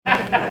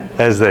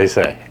as they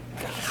say.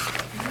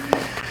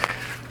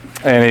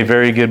 And a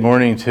very good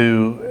morning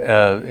to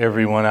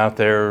everyone out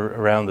there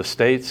around the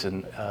States,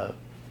 and a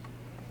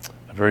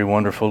very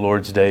wonderful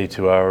Lord's Day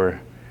to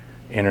our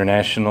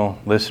international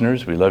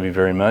listeners. We love you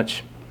very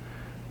much.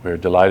 We're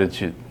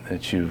delighted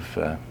that you've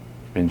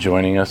been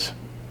joining us.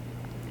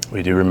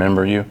 We do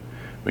remember you.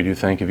 We do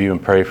think of you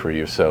and pray for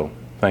you. So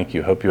thank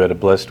you. Hope you had a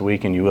blessed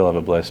week, and you will have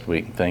a blessed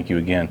week. Thank you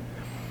again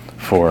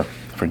for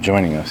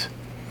joining us.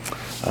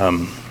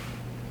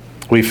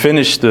 We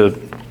finished the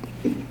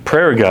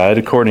prayer guide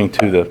according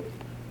to the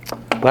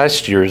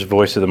last year's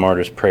Voice of the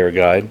Martyrs prayer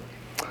guide,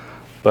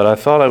 but I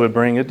thought I would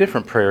bring a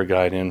different prayer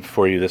guide in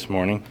for you this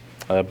morning.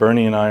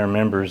 Bernie and I are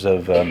members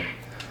of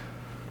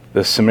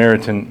the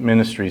Samaritan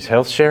Ministries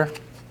Health Share,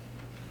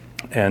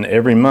 and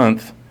every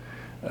month,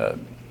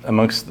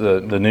 amongst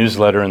the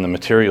newsletter and the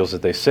materials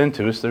that they send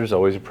to us, there's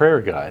always a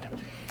prayer guide.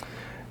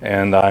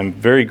 And I'm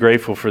very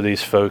grateful for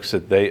these folks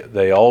that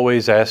they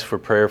always ask for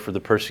prayer for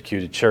the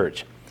persecuted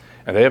church.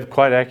 And they have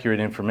quite accurate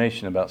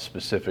information about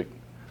specific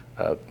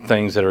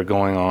things that are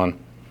going on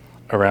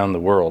around the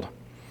world.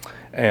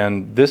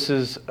 And this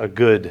is a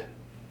good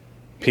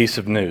piece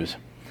of news.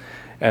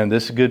 And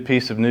this good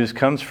piece of news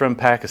comes from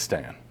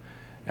Pakistan.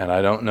 And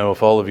I don't know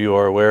if all of you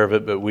are aware of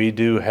it, but we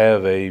do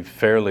have a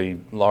fairly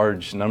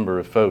large number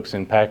of folks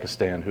in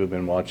Pakistan who have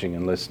been watching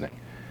and listening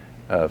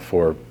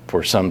for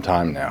some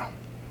time now.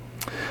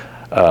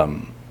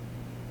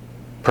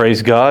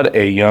 Praise God,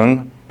 a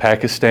young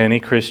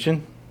Pakistani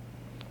Christian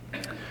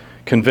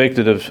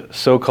convicted of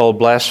so-called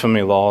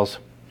blasphemy laws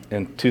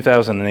in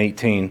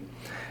 2018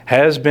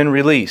 has been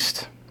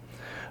released.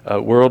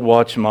 World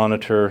Watch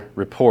Monitor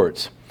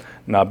reports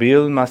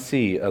Nabil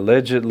Masih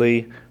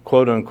allegedly,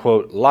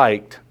 quote-unquote,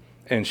 liked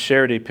and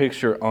shared a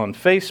picture on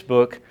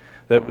Facebook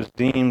that was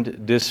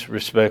deemed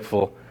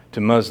disrespectful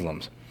to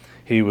Muslims.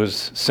 He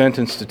was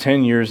sentenced to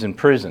 10 years in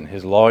prison.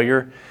 His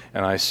lawyer,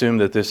 and I assume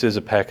that this is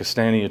a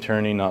Pakistani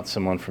attorney, not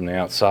someone from the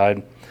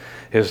outside,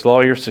 his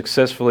lawyer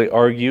successfully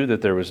argued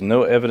that there was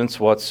no evidence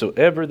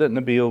whatsoever that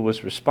Nabil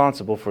was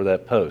responsible for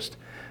that post.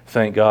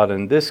 Thank God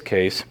in this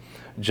case,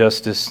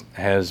 justice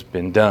has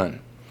been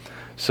done.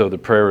 So the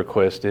prayer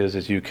request is,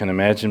 as you can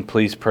imagine,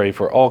 please pray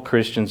for all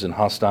Christians in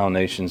hostile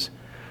nations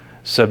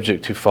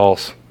subject to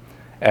false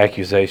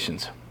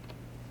accusations.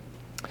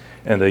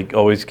 And they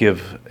always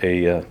give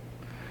a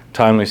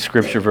timely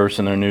scripture verse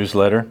in their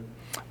newsletter.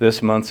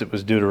 This month it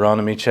was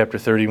Deuteronomy chapter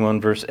 31,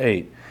 verse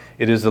 8.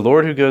 It is the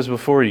Lord who goes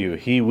before you.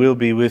 He will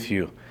be with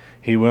you.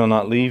 He will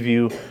not leave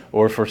you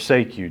or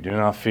forsake you. Do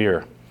not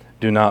fear.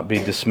 Do not be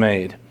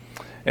dismayed.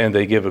 And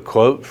they give a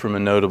quote from a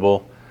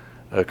notable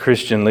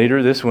Christian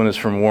leader. This one is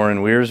from Warren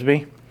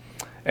Wiersbe.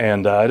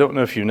 And I don't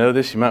know if you know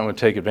this. You might want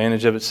to take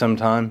advantage of it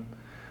sometime.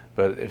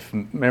 But if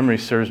memory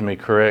serves me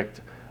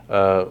correct,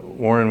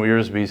 Warren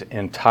Wiersbe's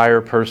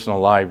entire personal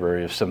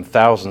library of some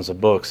thousands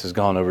of books has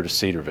gone over to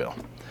Cedarville.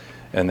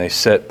 And they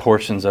set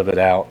portions of it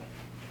out,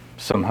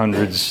 some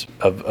hundreds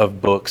of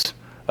books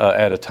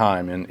at a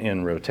time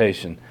in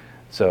rotation.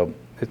 So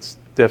it's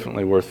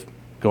definitely worth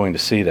going to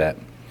see that.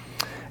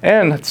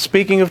 And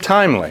speaking of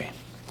timely,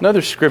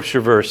 another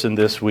scripture verse in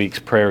this week's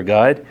prayer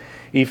guide,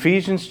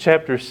 Ephesians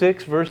chapter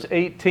 6, verse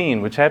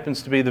 18, which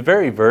happens to be the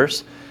very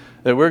verse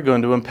that we're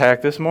going to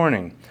unpack this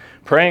morning.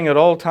 Praying at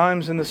all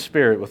times in the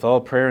Spirit with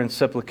all prayer and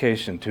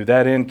supplication. To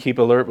that end, keep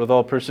alert with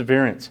all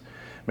perseverance,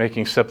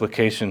 making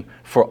supplication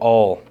for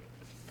all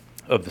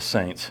of the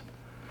saints.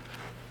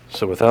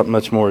 So without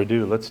much more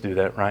ado, let's do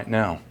that right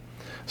now.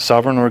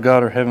 Sovereign Lord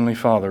God, our Heavenly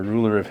Father,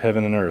 ruler of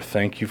heaven and earth,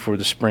 thank you for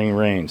the spring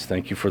rains.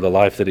 Thank you for the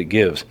life that it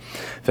gives.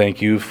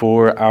 Thank you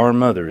for our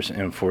mothers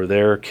and for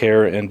their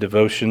care and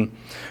devotion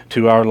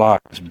to our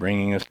lives,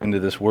 bringing us into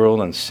this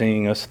world and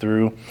seeing us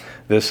through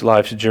this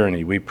life's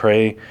journey. We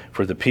pray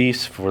for the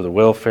peace, for the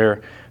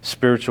welfare,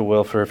 spiritual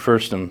welfare,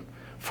 first and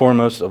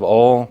foremost of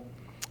all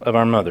of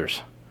our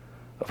mothers,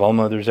 of all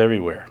mothers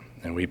everywhere.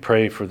 And we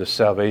pray for the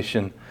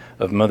salvation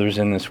of mothers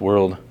in this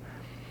world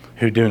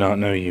who do not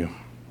know you.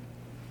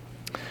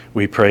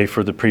 We pray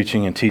for the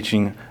preaching and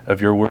teaching of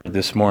your word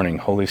this morning.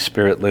 Holy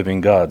Spirit, living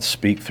God,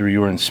 speak through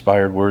your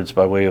inspired words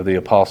by way of the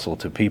apostle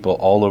to people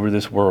all over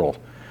this world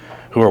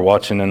who are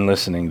watching and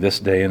listening this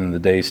day and in the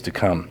days to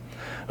come.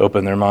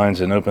 Open their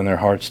minds and open their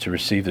hearts to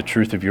receive the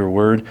truth of your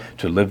word,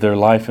 to live their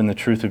life in the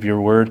truth of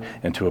your word,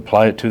 and to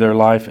apply it to their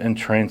life and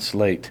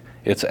translate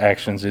its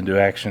actions into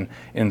action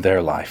in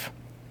their life.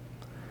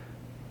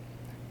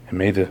 And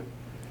may the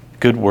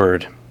good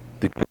word,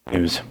 the good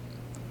news,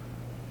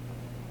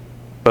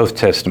 both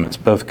testaments,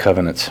 both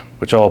covenants,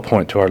 which all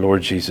point to our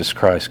Lord Jesus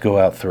Christ, go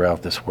out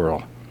throughout this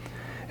world.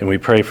 And we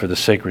pray for the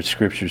sacred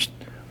scriptures,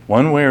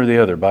 one way or the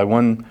other, by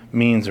one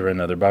means or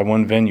another, by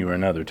one venue or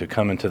another, to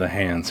come into the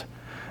hands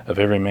of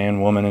every man,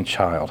 woman, and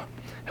child.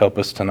 Help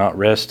us to not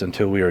rest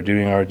until we are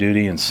doing our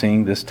duty and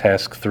seeing this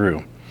task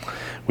through.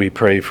 We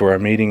pray for our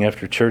meeting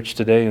after church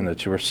today, and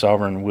that your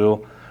sovereign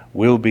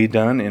will be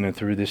done in and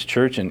through this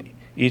church and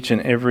each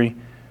and every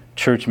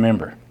church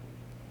member,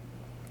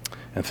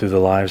 and through the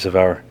lives of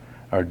our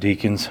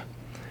deacons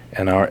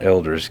and our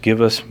elders.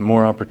 Give us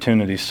more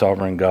opportunities,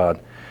 Sovereign God,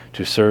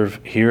 to serve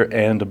here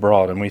and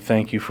abroad. And we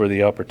thank you for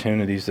the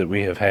opportunities that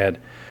we have had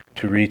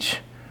to reach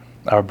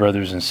our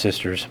brothers and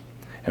sisters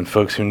and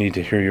folks who need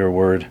to hear your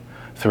word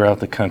throughout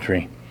the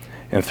country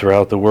and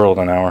throughout the world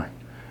in our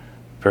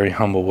very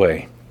humble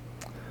way.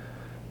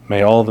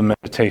 May all the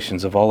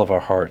meditations of all of our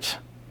hearts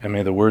and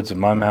may the words of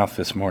my mouth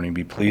this morning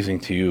be pleasing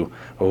to you,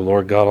 O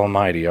Lord God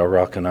Almighty, our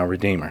rock and our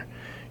Redeemer.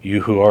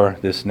 You who are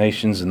this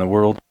nation's and the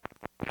world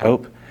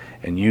hope,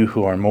 and you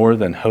who are more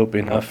than hope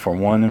enough for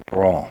one and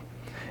for all.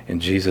 In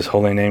Jesus'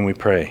 holy name we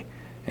pray.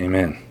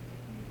 Amen.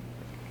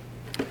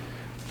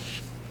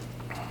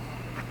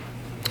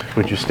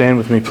 Would you stand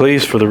with me,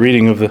 please, for the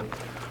reading of the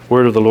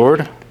word of the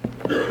Lord?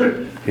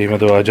 Even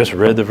though I just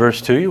read the verse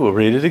to you, we'll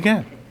read it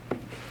again.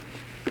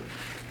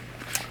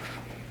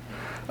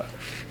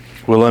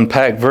 We'll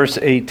unpack verse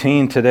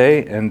 18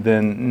 today, and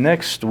then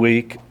next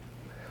week,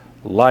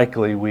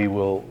 likely we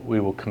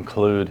will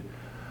conclude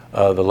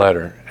the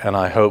letter. And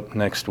I hope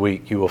next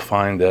week you will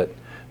find that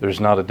there's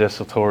not a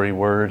desultory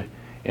word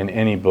in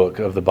any book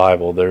of the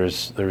Bible.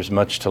 There's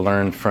much to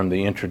learn from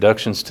the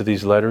introductions to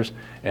these letters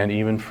and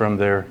even from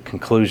their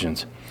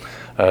conclusions.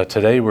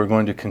 Today we're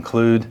going to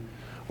conclude,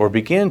 or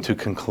begin to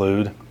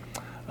conclude,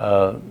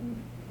 the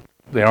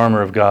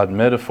armor of God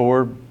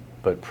metaphor,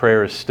 but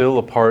prayer is still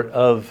a part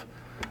of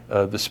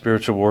the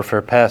spiritual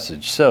warfare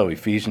passage. So,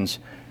 Ephesians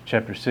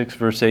chapter 6,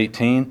 verse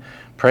 18,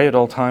 pray at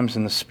all times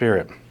in the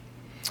Spirit.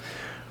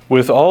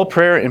 With all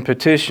prayer and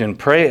petition,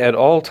 pray at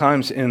all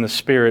times in the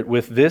Spirit,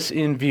 with this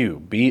in view,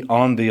 be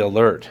on the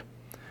alert,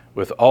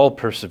 with all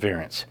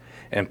perseverance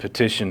and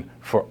petition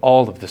for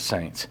all of the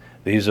saints.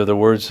 These are the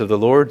words of the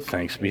Lord.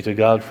 Thanks be to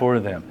God for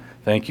them.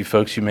 Thank you,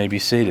 folks. You may be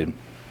seated.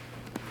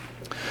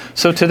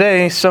 So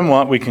today,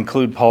 somewhat, we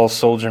conclude Paul's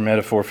soldier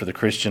metaphor for the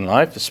Christian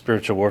life, the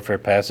spiritual warfare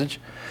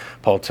passage.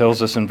 Paul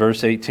tells us in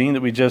verse 18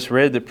 that we just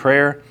read that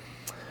prayer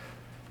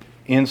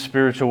in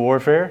spiritual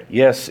warfare,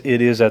 yes,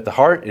 it is at the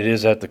heart, it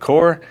is at the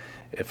core.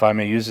 If I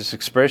may use this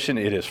expression,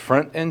 it is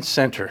front and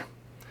center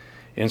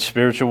in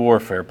spiritual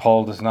warfare.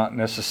 Paul does not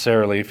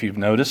necessarily, if you've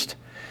noticed,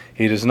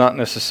 he does not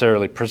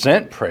necessarily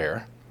present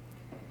prayer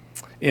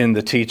in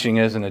the teaching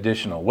as an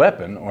additional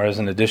weapon or as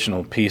an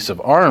additional piece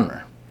of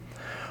armor.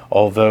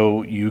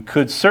 Although you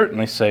could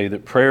certainly say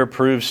that prayer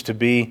proves to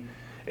be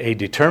a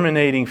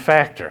determinating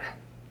factor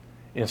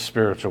in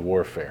spiritual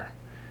warfare,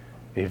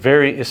 a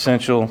very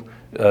essential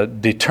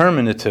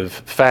determinative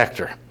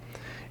factor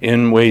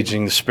in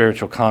waging the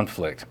spiritual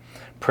conflict.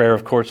 Prayer,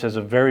 of course, has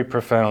a very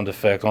profound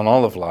effect on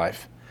all of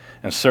life,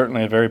 and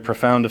certainly a very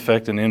profound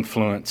effect and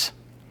influence.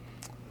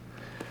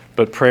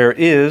 But prayer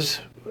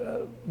is,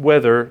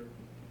 whether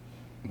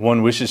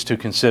one wishes to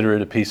consider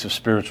it a piece of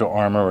spiritual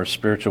armor or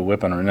spiritual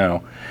weapon or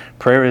no,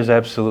 prayer is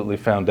absolutely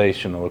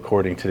foundational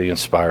according to the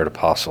inspired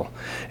apostle.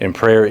 And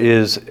prayer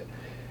is,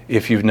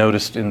 if you've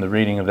noticed in the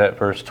reading of that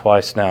verse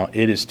twice now,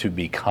 it is to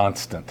be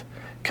constant,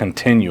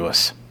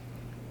 continuous,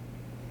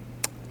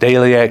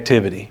 daily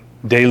activity,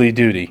 daily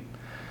duty,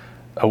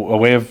 a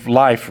way of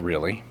life,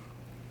 really.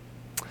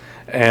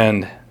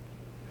 And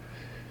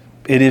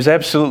it is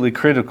absolutely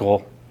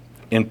critical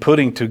in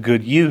putting to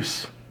good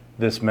use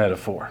this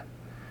metaphor.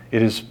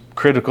 It is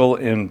critical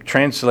in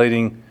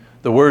translating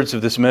the words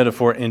of this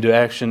metaphor into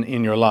action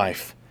in your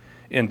life,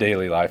 in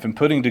daily life, and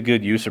putting to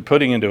good use or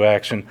putting into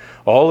action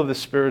all of the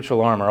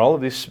spiritual armor, all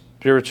of these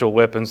spiritual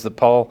weapons that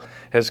Paul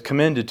has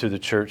commended to the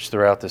church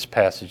throughout this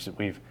passage that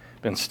we've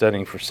been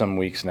studying for some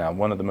weeks now.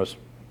 One of the most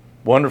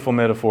wonderful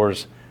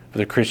metaphors for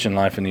the Christian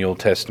life in the Old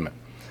Testament.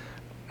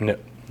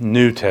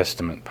 New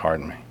Testament,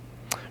 pardon me.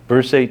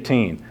 Verse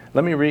 18.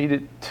 Let me read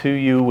it to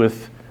you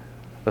with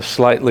a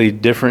slightly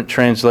different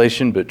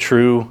translation, but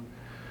true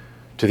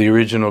to the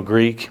original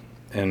Greek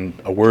and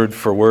a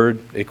word-for-word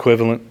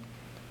equivalent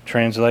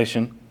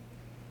translation.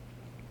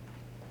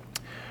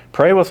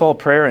 Pray with all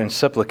prayer and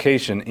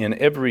supplication in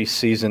every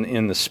season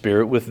in the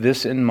Spirit, with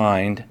this in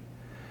mind.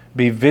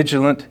 Be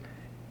vigilant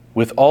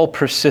with all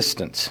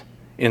persistence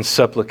in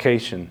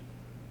supplication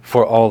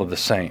for all of the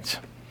saints.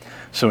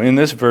 So in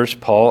this verse,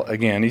 Paul,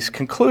 again, he's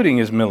concluding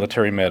his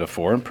military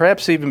metaphor and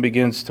perhaps even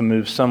begins to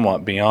move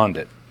somewhat beyond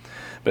it.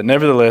 But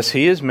nevertheless,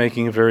 he is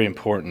making a very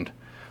important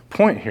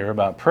point here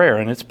about prayer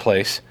and its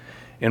place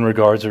in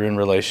regards or in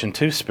relation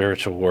to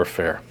spiritual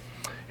warfare.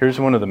 Here's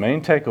one of the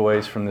main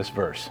takeaways from this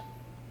verse.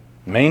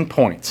 Main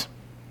points.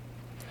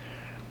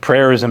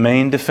 Prayer is a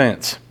main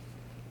defense.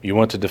 You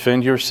want to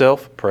defend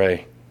yourself?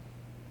 Pray.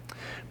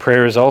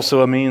 Prayer is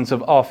also a means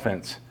of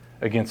offense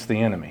against the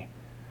enemy.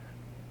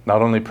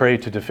 Not only pray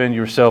to defend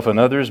yourself and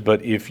others,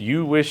 but if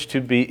you wish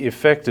to be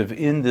effective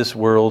in this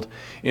world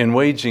in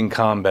waging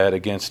combat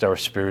against our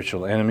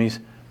spiritual enemies,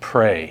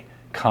 pray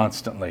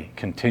constantly,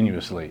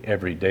 continuously,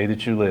 every day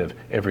that you live,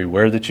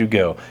 everywhere that you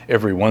go,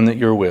 everyone that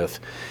you're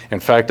with. In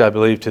fact, I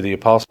believe to the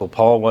Apostle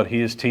Paul, what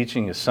he is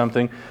teaching is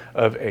something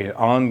of an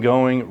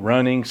ongoing,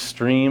 running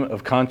stream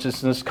of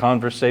consciousness,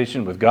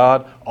 conversation with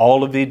God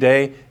all of the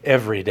day,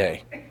 every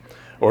day.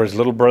 Or as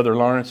little brother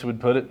Lawrence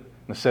would put it,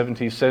 in the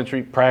 17th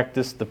century,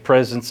 practice the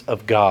presence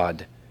of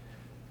God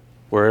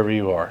wherever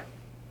you are.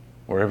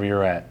 wherever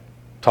you're at.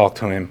 Talk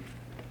to Him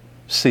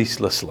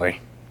ceaselessly.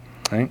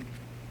 Right?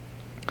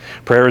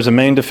 Prayer is a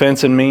main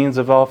defense and means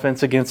of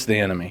offense against the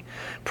enemy.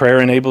 Prayer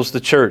enables the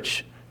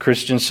church,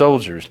 Christian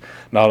soldiers,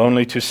 not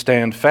only to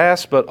stand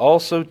fast, but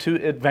also to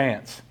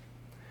advance.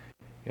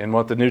 And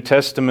what the New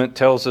Testament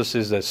tells us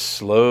is a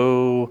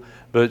slow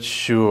but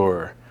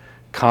sure,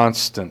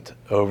 constant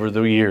over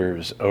the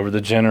years, over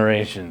the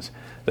generations,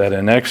 that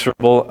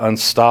inexorable,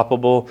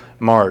 unstoppable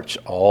march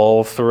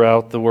all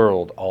throughout the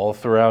world, all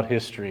throughout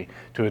history,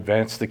 to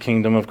advance the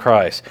kingdom of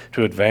Christ,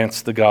 to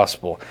advance the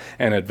gospel,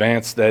 an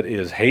advance that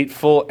is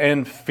hateful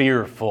and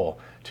fearful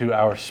to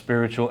our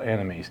spiritual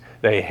enemies.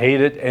 They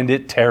hate it and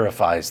it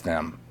terrifies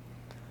them.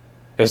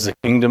 As the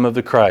kingdom of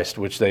the Christ,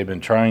 which they've been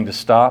trying to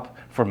stop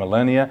for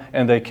millennia,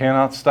 and they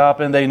cannot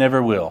stop and they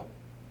never will.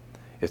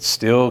 It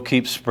still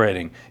keeps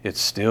spreading. It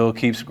still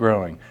keeps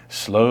growing,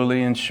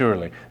 slowly and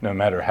surely, no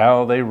matter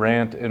how they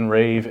rant and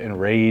rave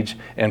and rage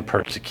and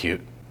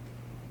persecute.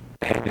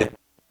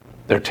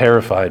 They're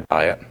terrified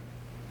by it.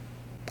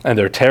 And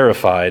they're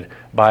terrified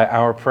by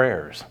our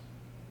prayers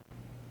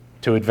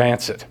to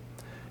advance it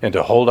and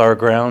to hold our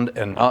ground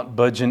and not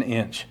budge an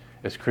inch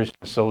as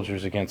Christian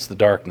soldiers against the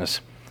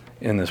darkness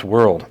in this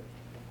world.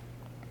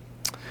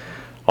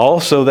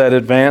 Also, that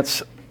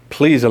advance,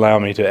 please allow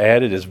me to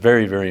add, it is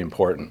very, very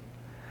important.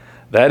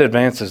 That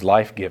advance is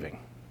life-giving.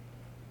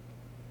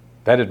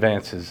 That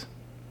advance is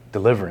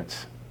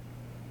deliverance.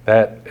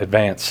 That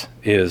advance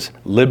is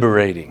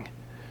liberating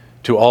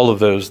to all of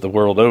those the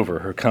world over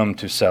who come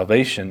to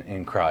salvation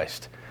in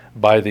Christ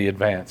by the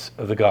advance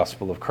of the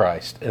gospel of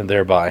Christ and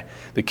thereby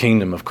the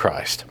kingdom of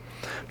Christ.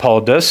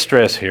 Paul does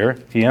stress here,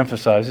 he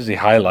emphasizes, he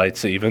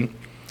highlights even,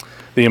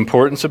 the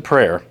importance of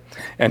prayer,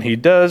 and he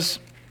does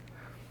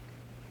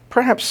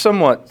perhaps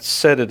somewhat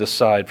set it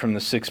aside from the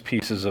 6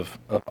 pieces of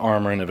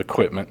armor and of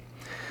equipment.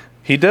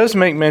 He does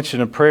make mention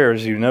of prayer,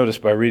 as you notice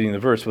by reading the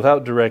verse,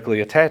 without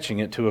directly attaching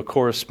it to a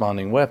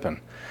corresponding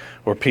weapon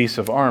or piece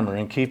of armor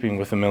in keeping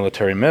with the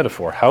military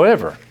metaphor.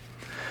 However,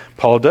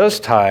 Paul does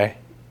tie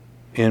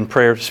in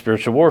prayer to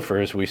spiritual warfare,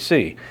 as we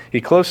see.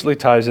 He closely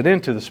ties it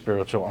into the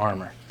spiritual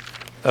armor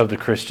of the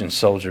Christian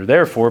soldier.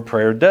 Therefore,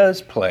 prayer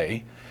does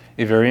play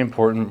a very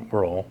important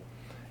role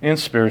in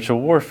spiritual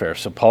warfare.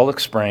 So Paul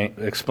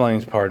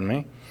explains,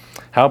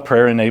 how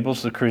prayer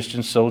enables the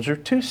Christian soldier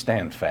to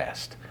stand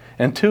fast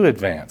and to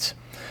advance.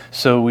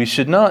 So we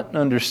should not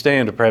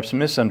understand or perhaps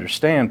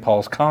misunderstand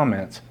Paul's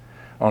comments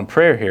on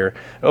prayer here,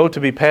 to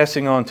be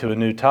passing on to a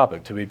new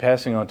topic, to be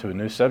passing on to a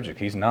new subject.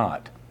 He's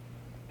not.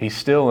 He's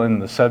still in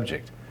the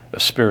subject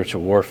of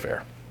spiritual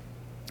warfare.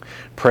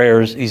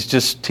 Prayers, he's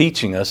just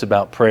teaching us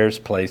about prayer's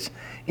place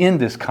in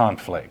this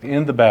conflict,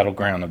 in the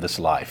battleground of this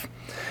life.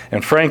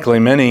 And frankly,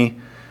 many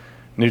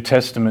New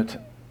Testament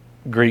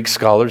Greek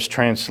scholars,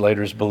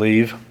 translators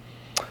believe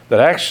that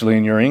actually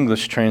in your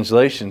English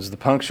translations, the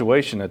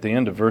punctuation at the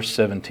end of verse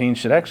 17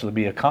 should actually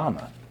be a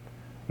comma,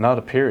 not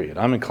a period.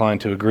 I'm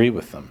inclined to agree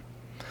with them.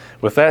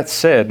 With that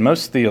said,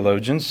 most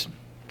theologians,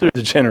 through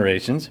the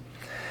generations,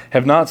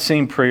 have not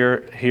seen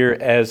prayer here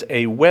as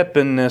a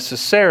weapon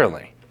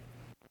necessarily.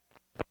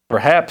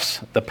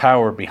 Perhaps the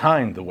power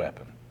behind the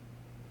weapon,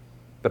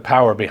 the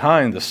power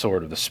behind the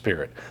sword of the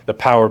Spirit, the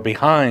power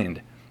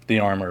behind the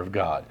armor of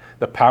God,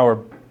 the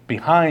power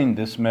behind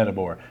this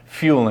metaphor,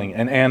 fueling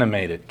and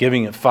animate it,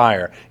 giving it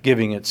fire,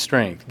 giving it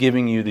strength,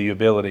 giving you the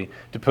ability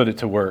to put it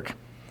to work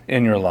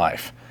in your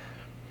life.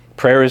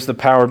 Prayer is the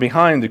power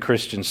behind the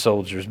Christian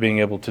soldiers being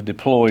able to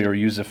deploy or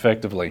use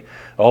effectively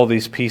all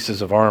these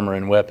pieces of armor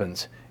and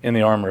weapons in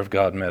the armor of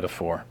God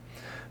metaphor.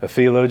 A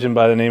theologian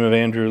by the name of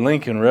Andrew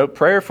Lincoln wrote,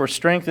 prayer for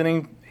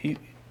strengthening, he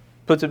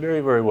puts it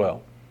very, very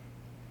well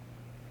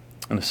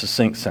in a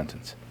succinct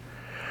sentence.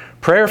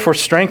 Prayer for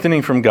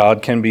strengthening from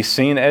God can be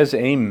seen as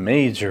a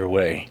major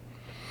way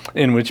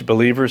in which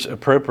believers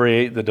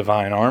appropriate the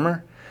divine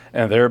armor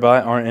and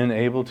thereby are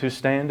enabled to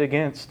stand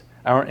against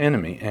our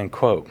enemy, end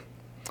quote.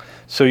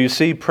 So you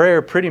see,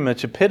 prayer pretty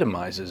much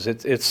epitomizes,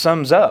 it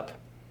sums up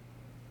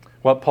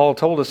what Paul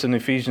told us in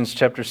Ephesians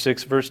chapter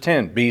 6, verse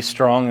 10. Be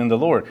strong in the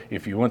Lord.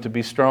 If you want to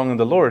be strong in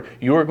the Lord,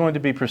 you are going to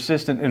be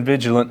persistent and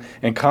vigilant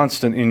and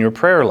constant in your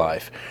prayer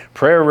life.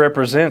 Prayer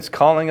represents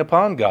calling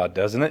upon God,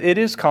 doesn't it? It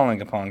is calling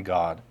upon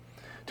God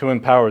to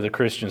empower the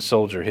Christian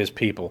soldier, his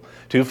people,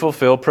 to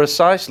fulfill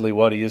precisely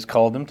what he has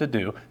called them to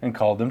do and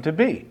called them to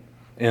be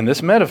in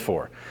this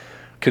metaphor.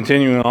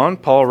 Continuing on,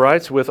 Paul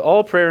writes, with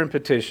all prayer and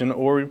petition,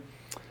 or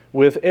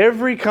with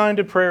every kind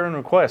of prayer and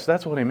request.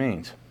 That's what he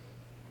means.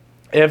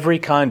 Every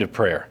kind of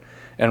prayer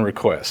and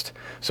request.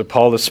 So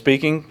Paul is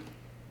speaking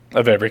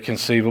of every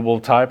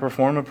conceivable type or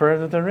form of prayer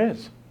that there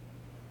is,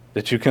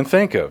 that you can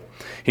think of.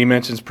 He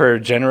mentions prayer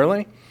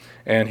generally,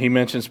 and he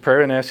mentions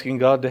prayer and asking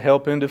God to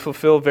help him to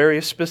fulfill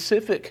various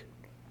specific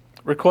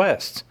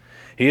requests.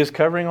 He is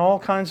covering all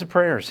kinds of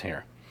prayers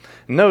here.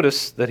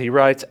 Notice that he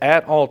writes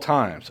at all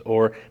times,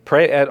 or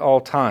pray at all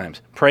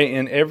times, pray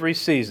in every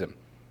season.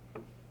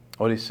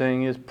 What he's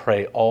saying is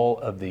pray all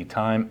of the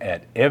time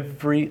at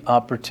every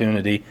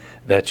opportunity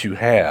that you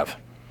have.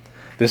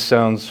 This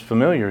sounds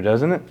familiar,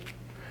 doesn't it?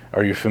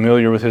 Are you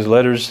familiar with his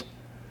letters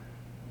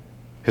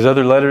His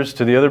other letters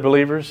to the other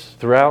believers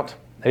throughout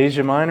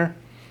Asia Minor.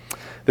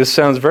 This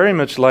sounds very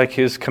much like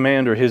his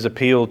command or his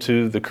appeal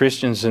to the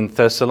Christians in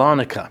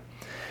Thessalonica.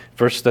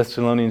 1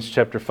 Thessalonians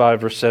chapter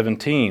 5, verse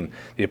 17,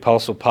 the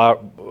Apostle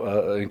Paul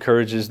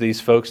encourages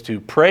these folks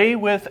to pray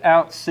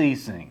without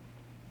ceasing.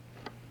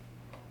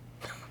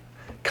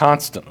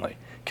 Constantly,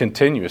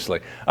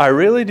 continuously. I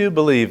really do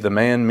believe the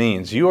man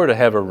means you are to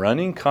have a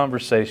running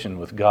conversation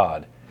with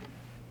God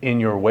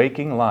in your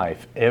waking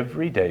life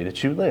every day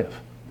that you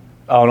live.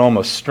 An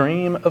almost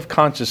stream of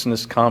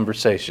consciousness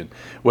conversation,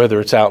 whether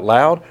it's out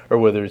loud or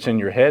whether it's in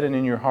your head and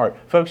in your heart.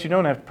 Folks, you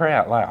don't have to pray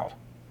out loud.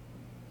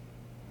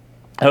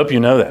 I hope you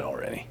know that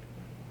already.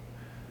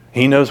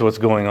 He knows what's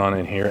going on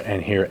in here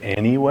and here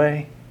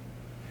anyway.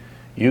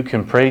 You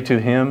can pray to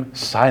Him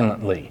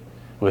silently,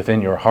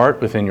 within your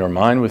heart, within your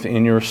mind,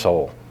 within your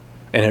soul.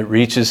 And it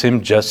reaches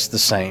Him just the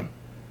same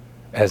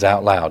as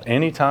out loud.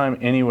 Anytime,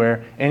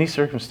 anywhere, any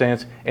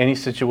circumstance, any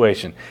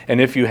situation.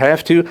 And if you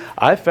have to,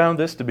 I found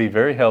this to be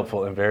very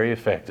helpful and very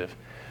effective.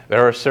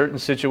 There are certain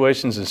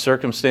situations and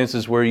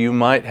circumstances where you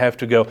might have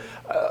to go,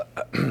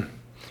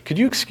 could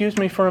you excuse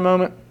me for a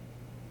moment?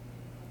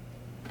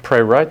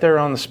 Pray right there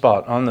on the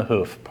spot, on the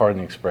hoof, pardon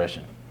the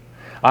expression.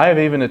 I have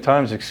even at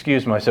times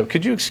excused myself.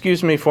 Could you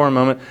excuse me for a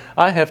moment?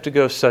 I have to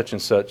go such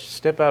and such.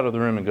 Step out of the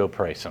room and go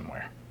pray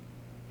somewhere.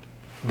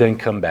 Then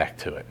come back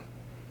to it.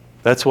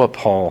 That's what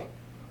Paul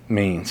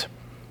means.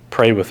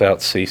 Pray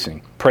without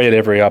ceasing. Pray at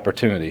every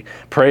opportunity.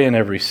 Pray in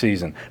every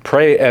season.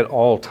 Pray at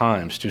all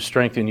times to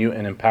strengthen you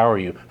and empower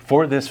you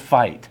for this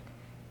fight,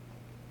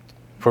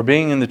 for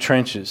being in the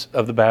trenches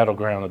of the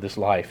battleground of this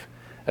life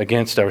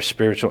against our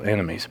spiritual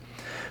enemies.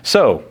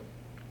 So,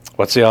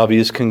 what's the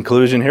obvious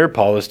conclusion here?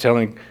 Paul is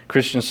telling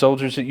Christian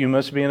soldiers that you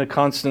must be in a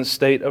constant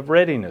state of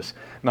readiness.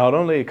 Not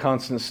only a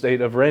constant state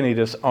of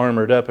readiness,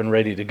 armored up and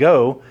ready to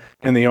go,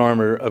 in the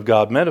armor of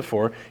God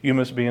metaphor, you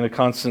must be in a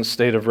constant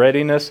state of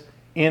readiness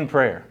in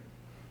prayer,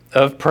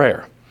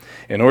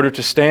 in order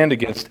to stand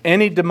against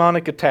any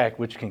demonic attack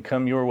which can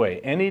come your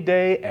way, any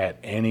day, at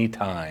any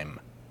time.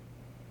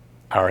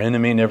 Our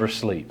enemy never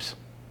sleeps.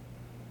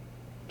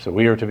 So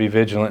we are to be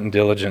vigilant and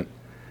diligent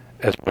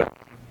as well.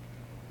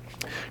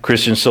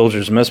 Christian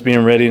soldiers must be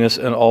in readiness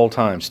at all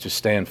times to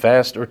stand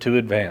fast or to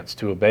advance,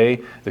 to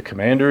obey the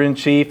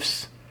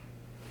commander-in-chief's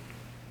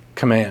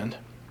command.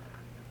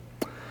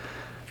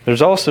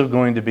 There's also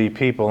going to be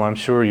people, I'm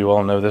sure you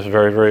all know this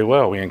very, very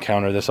well. We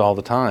encounter this all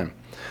the time.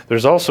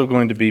 There's also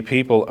going to be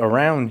people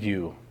around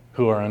you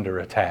who are under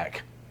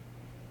attack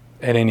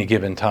at any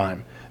given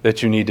time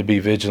that you need to be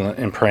vigilant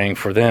in praying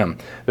for them.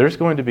 There's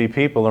going to be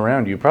people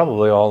around you,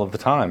 probably all of the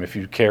time, if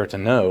you care to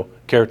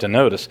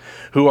notice,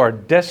 who are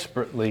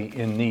desperately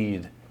in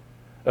need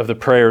of the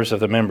prayers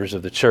of the members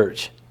of the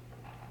church,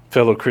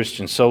 fellow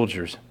Christian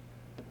soldiers.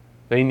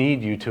 They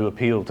need you to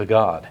appeal to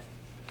God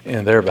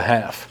in their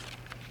behalf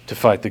to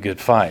fight the good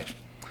fight.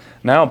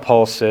 Now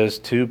Paul says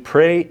to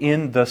pray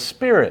in the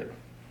Spirit.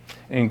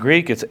 In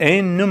Greek, it's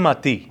en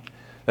pneumati,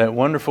 that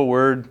wonderful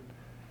word,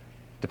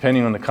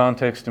 depending on the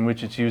context in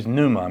which it's used,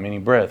 pneuma,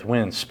 meaning breath,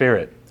 wind,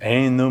 spirit.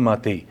 En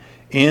pneumati,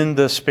 in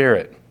the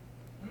Spirit.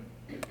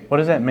 What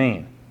does that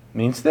mean? It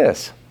means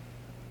this: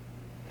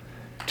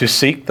 to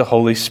seek the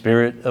Holy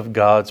Spirit of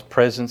God's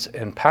presence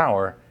and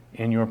power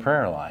in your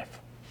prayer life.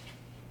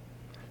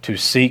 To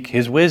seek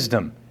His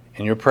wisdom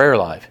in your prayer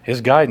life,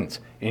 His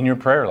guidance in your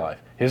prayer life,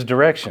 His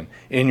direction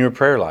in your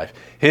prayer life,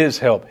 His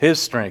help, His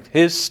strength,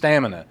 His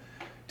stamina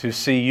to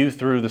see you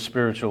through the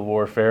spiritual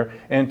warfare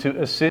and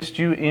to assist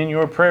you in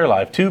your prayer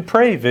life, to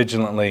pray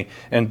vigilantly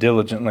and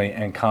diligently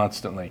and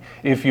constantly.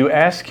 If you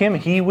ask Him,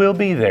 He will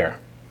be there.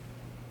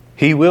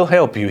 He will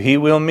help you. He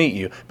will meet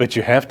you. But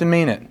you have to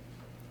mean it.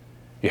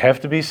 You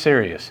have to be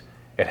serious.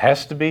 It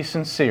has to be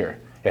sincere.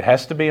 It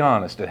has to be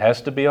honest. It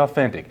has to be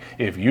authentic.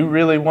 If you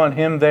really want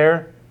Him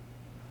there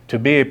to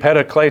be a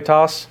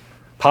parakletos,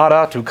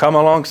 to come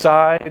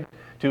alongside,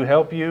 to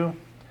help you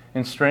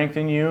and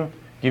strengthen you,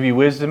 give you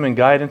wisdom and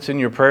guidance in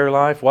your prayer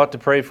life, what to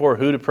pray for,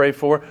 who to pray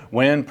for,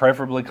 when,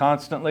 preferably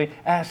constantly,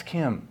 ask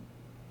Him.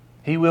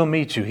 He will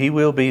meet you. He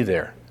will be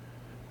there.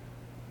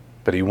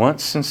 But He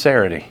wants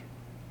sincerity.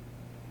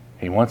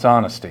 He wants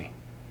honesty.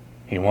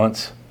 He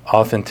wants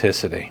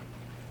authenticity.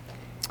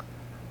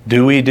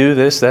 Do we do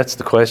this? That's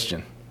the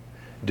question.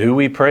 Do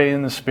we pray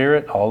in the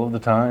Spirit all of the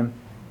time?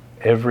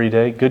 Every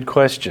day? Good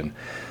question.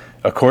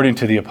 According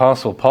to the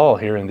Apostle Paul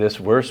here in this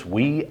verse,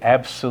 we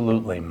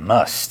absolutely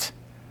must.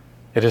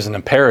 It is an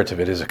imperative.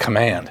 It is a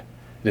command.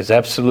 It is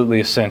absolutely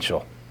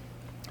essential.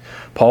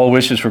 Paul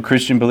wishes for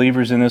Christian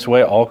believers in this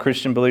way, all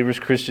Christian believers,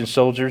 Christian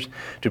soldiers,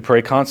 to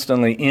pray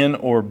constantly in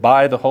or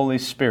by the Holy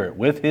Spirit,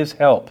 with His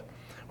help,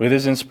 with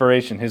His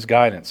inspiration, His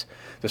guidance.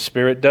 The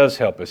Spirit does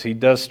help us. He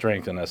does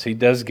strengthen us. He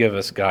does give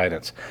us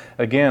guidance.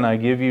 Again, I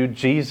give you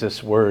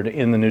Jesus' word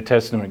in the New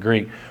Testament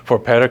Greek for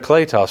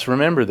parakletos.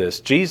 Remember this.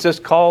 Jesus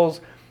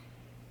calls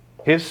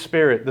His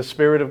Spirit, the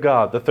Spirit of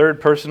God, the third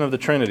person of the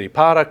Trinity,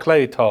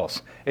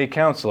 parakletos, a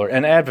counselor,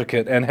 an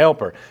advocate, and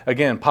helper.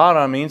 Again,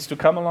 means to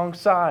come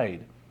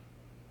alongside,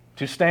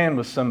 to stand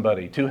with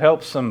somebody, to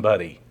help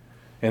somebody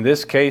In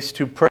this case,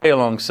 to pray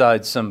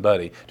alongside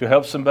somebody, to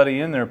help somebody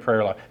in their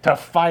prayer life, to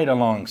fight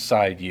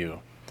alongside you,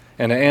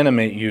 and to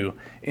animate you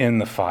in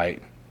the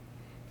fight.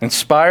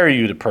 Inspire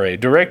you to pray,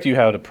 direct you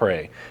how to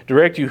pray,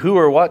 direct you who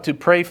or what to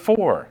pray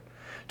for,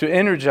 to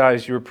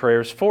energize your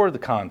prayers for the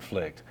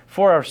conflict,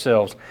 for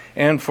ourselves,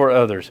 and for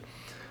others.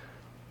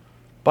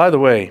 By the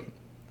way,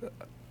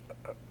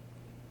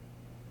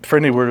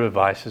 friendly word of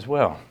advice as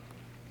well.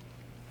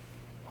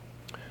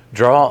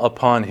 Draw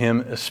upon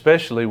Him,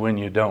 especially when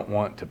you don't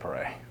want to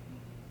pray.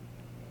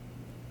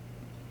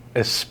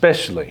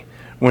 Especially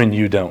when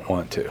you don't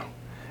want to.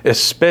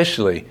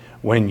 Especially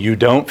when you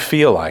don't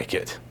feel like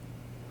it.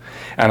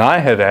 And I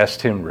have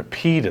asked Him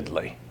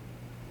repeatedly,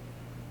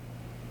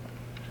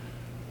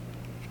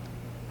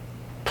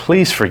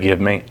 please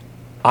forgive me.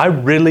 I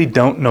really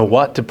don't know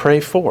what to pray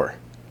for.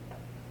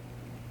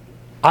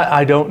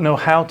 I don't know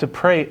how to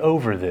pray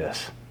over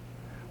this,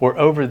 or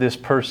over this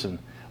person,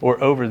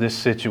 or over this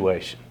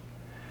situation.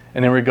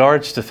 And in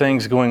regards to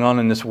things going on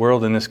in this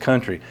world, in this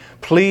country,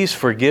 please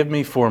forgive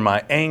me for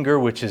my anger,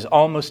 which is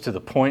almost to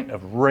the point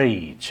of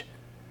rage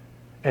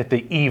at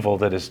the evil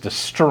that is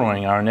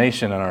destroying our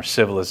nation and our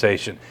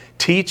civilization.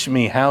 Teach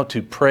me how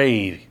to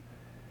pray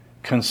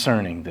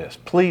concerning this.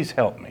 Please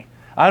help me.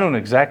 I don't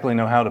exactly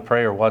know how to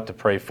pray or what to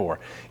pray for.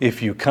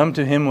 If you come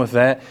to Him with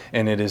that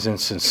and it is in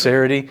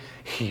sincerity,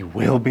 He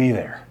will be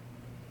there.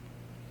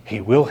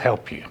 He will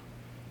help you.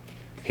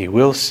 He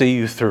will see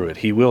you through it.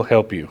 He will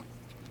help you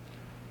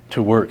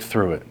to work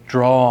through it.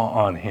 Draw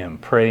on Him.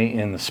 Pray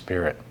in the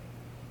Spirit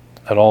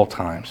at all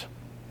times.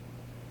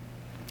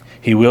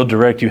 He will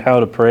direct you how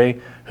to pray,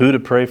 who to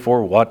pray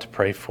for, what to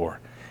pray for.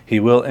 He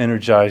will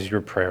energize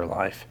your prayer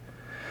life.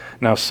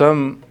 Now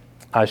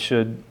I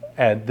should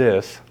add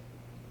this,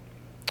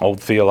 old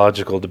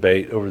theological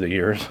debate over the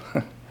years.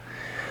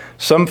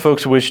 Some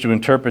folks wish to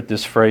interpret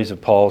this phrase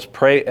of Paul's,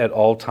 pray at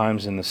all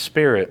times in the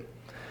Spirit,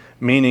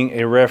 meaning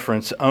a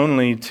reference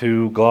only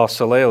to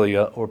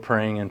glossolalia or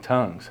praying in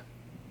tongues.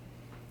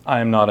 I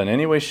am not in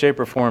any way, shape,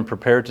 or form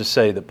prepared to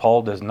say that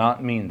Paul does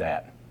not mean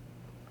that.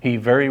 He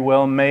very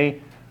well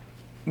may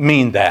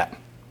mean that,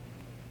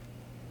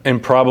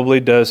 and probably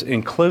does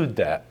include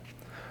that.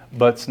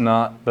 But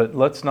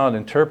let's not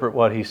interpret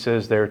what he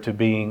says there to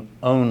being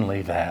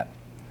only that.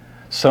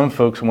 Some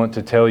folks want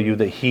to tell you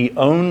that he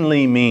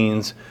only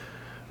means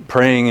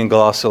praying in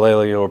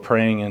glossolalia or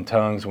praying in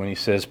tongues when he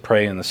says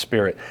pray in the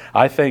Spirit.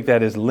 I think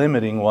that is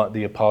limiting what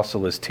the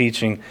apostle is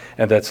teaching,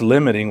 and that's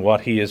limiting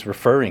what he is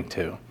referring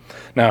to.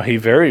 Now, he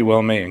very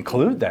well may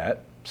include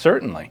that,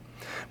 certainly,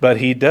 but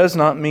he does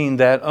not mean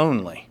that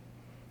only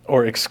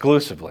or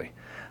exclusively.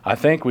 I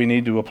think we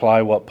need to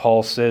apply what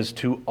Paul says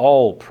to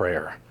all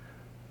prayer.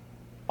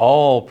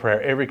 All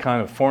prayer, every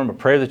kind of form of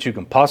prayer that you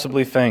can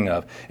possibly think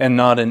of, and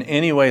not in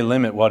any way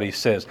limit what he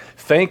says.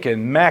 Think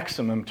in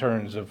maximum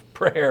terms of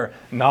prayer,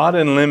 not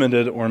in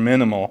limited or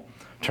minimal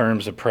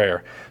terms of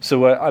prayer.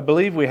 So I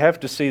believe we have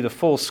to see the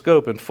full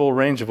scope and full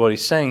range of what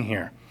he's saying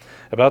here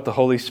about the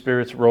Holy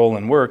Spirit's role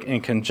and work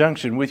in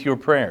conjunction with your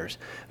prayers,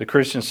 the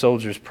Christian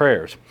soldier's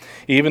prayers.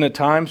 Even at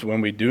times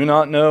when we do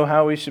not know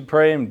how we should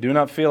pray and do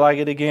not feel like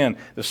it again,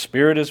 the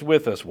Spirit is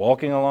with us,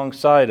 walking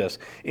alongside us,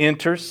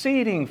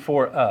 interceding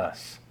for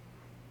us,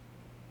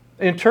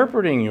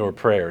 interpreting your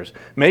prayers,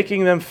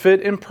 making them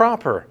fit and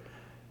proper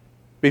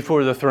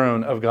before the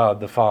throne of God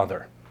the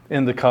Father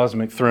in the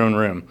cosmic throne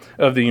room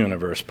of the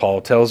universe.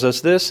 Paul tells us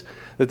this,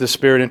 that the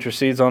Spirit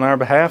intercedes on our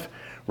behalf.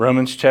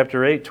 Romans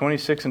chapter 8,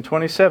 26 and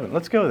 27.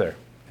 Let's go there,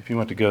 if you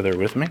want to go there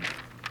with me.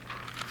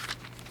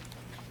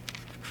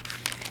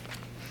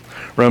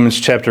 Romans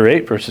chapter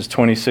 8, verses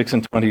 26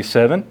 and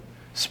 27,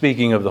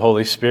 speaking of the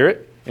Holy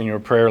Spirit in your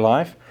prayer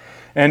life.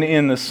 And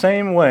in the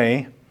same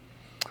way,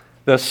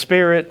 the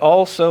Spirit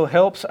also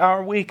helps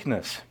our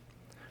weakness,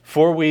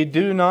 for we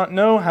do not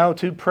know how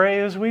to pray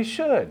as we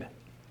should.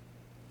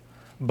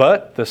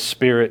 But the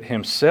Spirit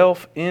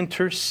Himself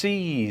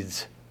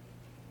intercedes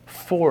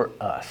for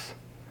us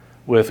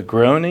with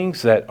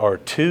groanings that are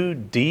too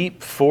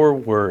deep for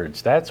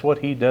words. That's what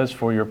He does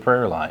for your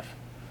prayer life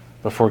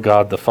before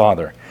God the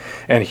Father.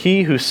 And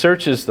He who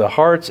searches the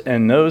hearts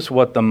and knows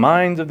what the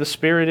mind of the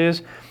Spirit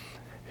is,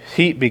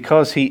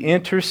 because He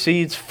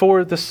intercedes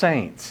for the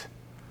saints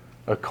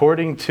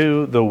according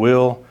to the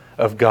will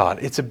of God.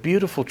 It's a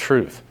beautiful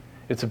truth.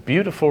 It's a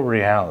beautiful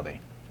reality.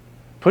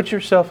 Put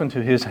yourself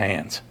into His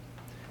hands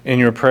in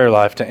your prayer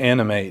life to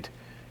animate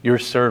your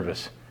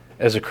service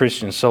as a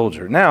Christian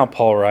soldier. Now,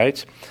 Paul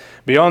writes,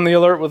 be on the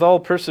alert with all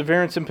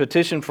perseverance and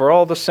petition for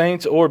all the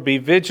saints, or be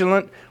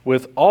vigilant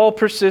with all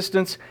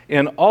persistence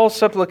in all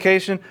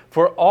supplication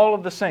for all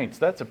of the saints.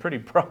 That's a pretty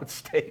broad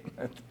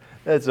statement.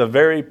 That's a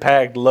very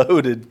packed,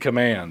 loaded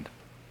command.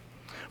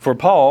 For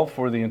Paul,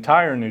 for the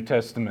entire New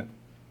Testament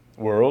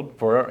world,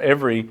 for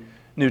every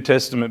New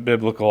Testament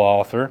biblical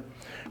author,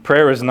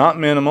 prayer is not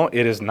minimal,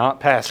 it is not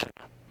passive.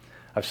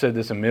 I've said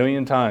this a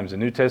million times. The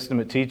New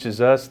Testament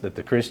teaches us that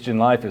the Christian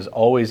life is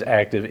always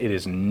active. It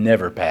is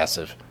never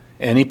passive,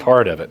 any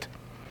part of it.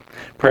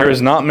 Prayer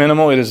is not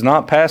minimal. It is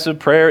not passive.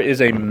 Prayer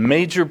is a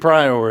major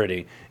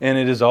priority, and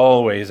it is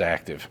always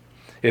active.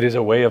 It is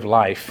a way of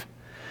life.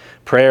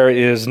 Prayer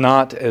is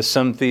not, as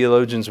some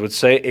theologians would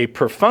say, a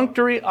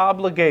perfunctory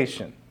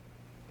obligation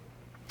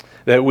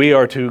that we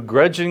are to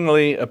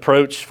grudgingly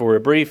approach for a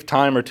brief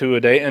time or two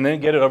a day and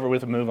then get it over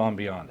with and move on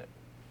beyond it.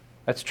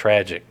 That's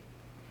tragic.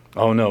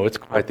 Oh no, it's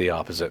quite the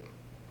opposite.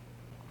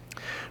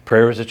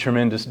 Prayer is a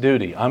tremendous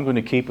duty. I'm going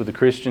to keep with the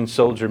Christian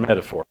soldier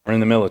metaphor. We're in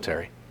the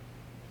military.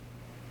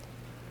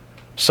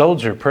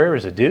 Soldier, prayer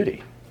is a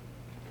duty.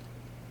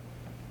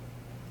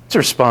 It's a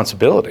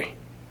responsibility.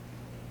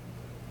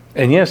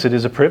 And yes, it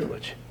is a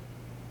privilege.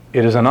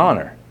 It is an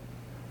honor.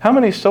 How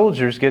many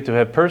soldiers get to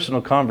have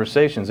personal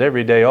conversations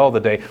every day, all the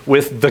day,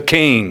 with the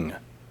king,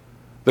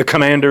 the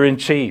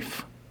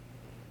commander-in-chief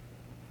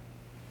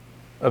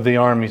of the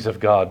armies of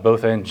God,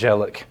 both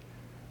angelic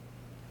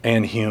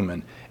and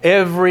human?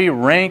 Every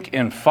rank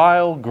and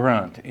file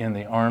grunt in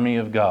the army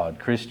of God,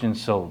 Christian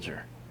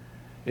soldier,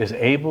 is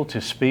able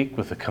to speak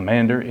with the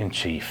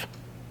commander-in-chief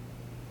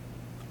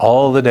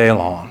all the day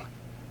long,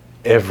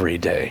 every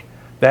day.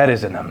 That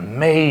is an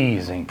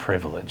amazing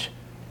privilege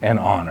and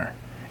honor,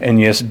 and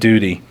yes,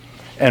 duty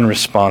and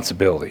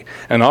responsibility.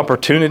 An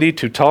opportunity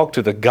to talk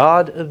to the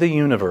God of the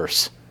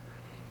universe,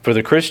 for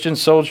the Christian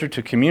soldier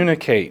to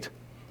communicate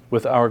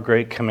with our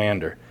great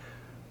commander,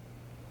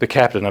 the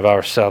captain of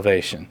our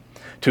salvation,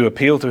 to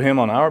appeal to him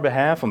on our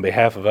behalf, on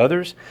behalf of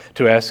others,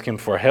 to ask him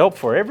for help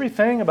for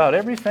everything, about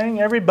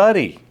everything,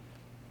 everybody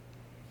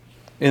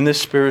in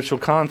this spiritual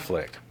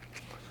conflict.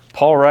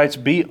 Paul writes,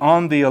 be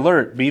on the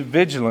alert, be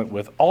vigilant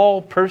with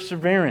all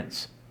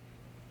perseverance.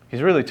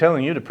 He's really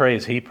telling you to pray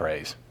as he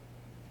prays.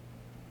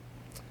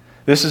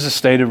 This is a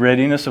state of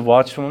readiness, of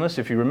watchfulness,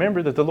 if you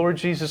remember, that the Lord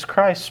Jesus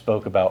Christ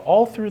spoke about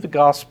all through the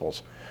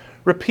Gospels.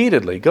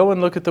 Repeatedly, go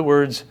and look at the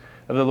words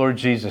of the Lord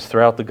Jesus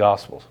throughout the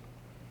Gospels.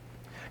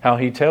 How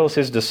he tells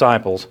his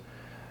disciples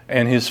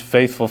and his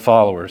faithful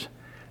followers,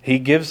 he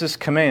gives this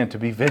command to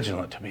be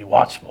vigilant, to be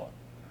watchful,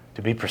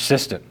 to be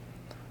persistent,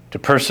 to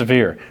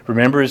persevere.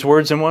 Remember his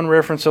words in one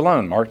reference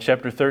alone, Mark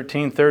chapter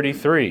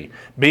 13:33.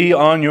 Be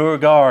on your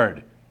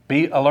guard,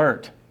 be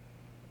alert.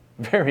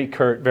 Very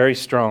curt, very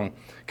strong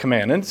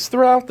command. And it's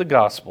throughout the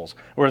Gospels.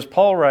 Whereas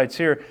Paul writes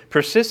here,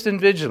 persist in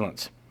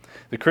vigilance.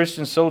 The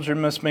Christian soldier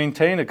must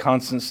maintain a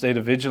constant state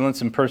of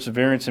vigilance and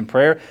perseverance in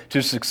prayer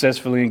to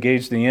successfully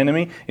engage the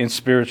enemy in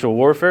spiritual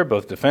warfare,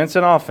 both defense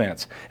and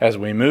offense. As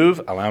we move,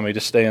 allow me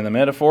to stay in the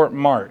metaphor,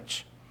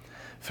 march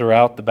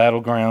throughout the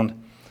battleground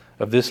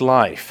of this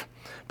life.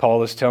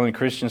 Paul is telling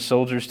Christian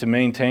soldiers to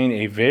maintain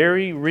a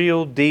very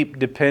real, deep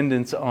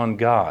dependence on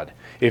God.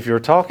 If you're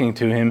talking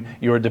to him,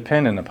 you're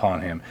dependent upon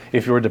him.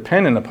 If you're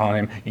dependent upon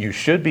him, you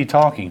should be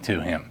talking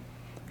to him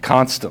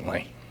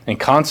constantly, in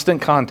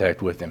constant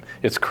contact with him.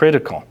 It's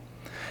critical.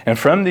 And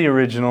from the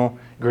original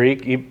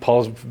Greek,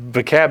 Paul's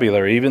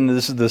vocabulary, even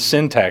this is the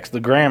syntax, the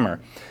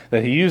grammar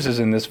that he uses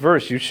in this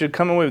verse, you should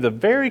come away with a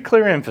very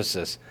clear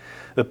emphasis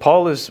that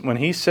Paul is, when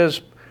he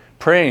says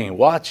praying,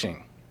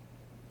 watching,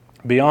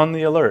 be on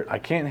the alert. I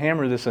can't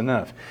hammer this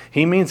enough.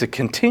 He means a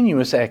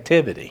continuous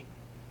activity.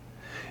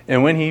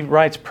 And when he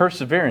writes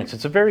perseverance,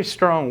 it's a very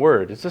strong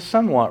word. It's a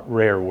somewhat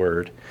rare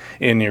word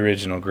in the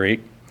original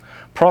Greek.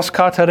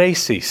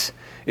 Proskataresis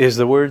is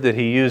the word that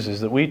he uses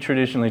that we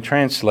traditionally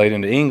translate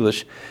into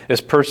English as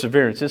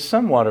perseverance. It's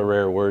somewhat a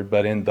rare word,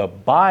 but in the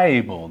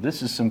Bible,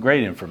 this is some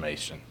great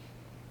information.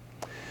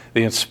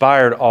 The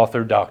inspired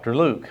author, Dr.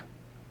 Luke,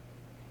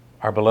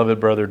 our beloved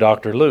brother,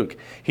 Dr. Luke,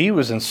 he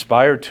was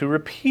inspired to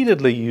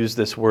repeatedly use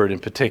this word in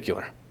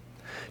particular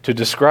to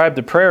describe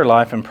the prayer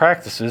life and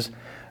practices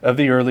of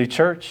the early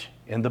church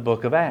in the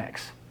book of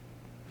Acts.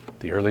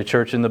 The early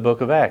church in the book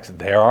of Acts,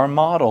 they're our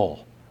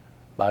model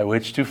by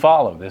which to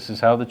follow. This is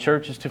how the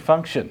church is to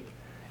function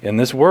in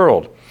this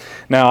world.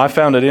 Now, I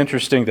found it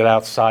interesting that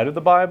outside of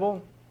the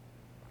Bible,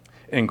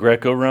 in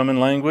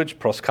Greco-Roman language,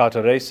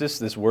 proskataresis,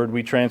 this word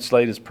we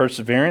translate as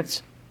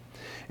perseverance,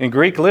 in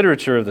Greek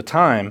literature of the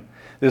time,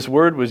 this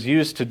word was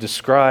used to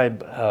describe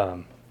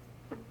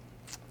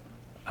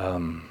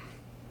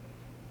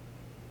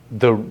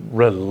the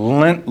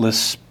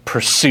relentless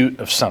pursuit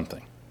of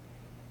something.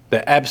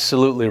 The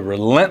absolutely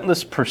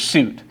relentless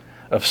pursuit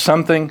of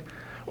something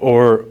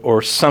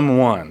or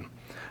someone.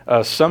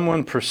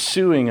 Someone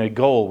pursuing a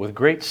goal with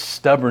great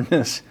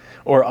stubbornness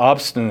or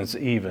obstinance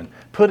even.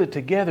 Put it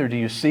together. Do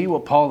you see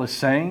what Paul is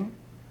saying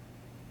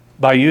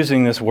by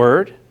using this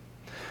word?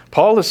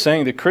 Paul is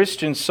saying that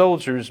Christian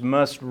soldiers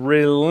must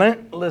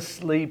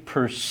relentlessly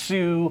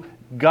pursue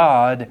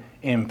God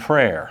in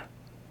prayer.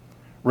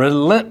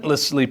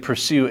 Relentlessly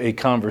pursue a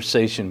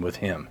conversation with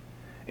Him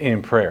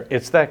in prayer.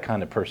 It's that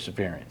kind of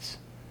perseverance.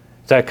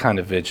 It's that kind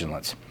of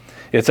vigilance.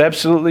 It's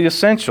absolutely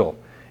essential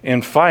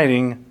in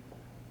fighting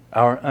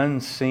our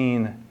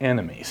unseen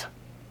enemies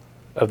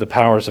of the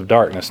powers of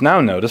darkness.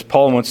 Now notice,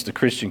 Paul wants the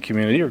Christian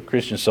community or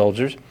Christian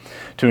soldiers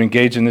to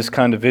engage in this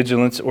kind of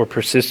vigilance or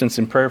persistence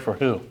in prayer for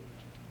who?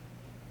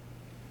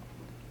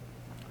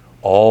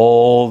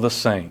 All the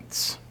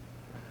saints,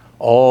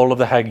 all of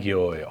the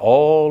hagioi,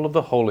 all of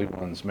the holy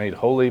ones made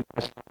holy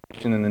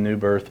in the new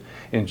birth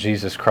in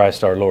Jesus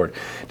Christ our Lord.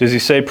 Does he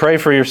say pray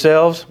for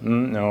yourselves?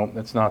 No,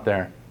 that's not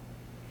there.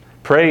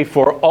 Pray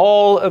for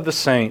all of the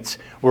saints.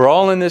 We're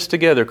all in this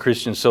together,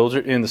 Christian soldier,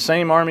 in the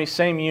same army,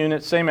 same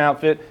unit, same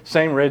outfit,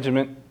 same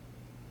regiment,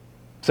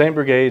 same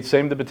brigade,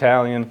 same the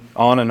battalion,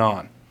 on and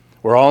on.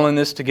 We're all in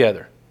this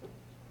together.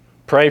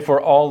 Pray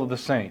for all of the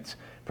saints.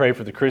 Pray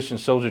for the Christian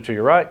soldier to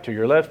your right, to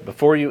your left,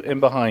 before you,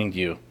 and behind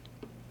you.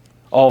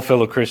 All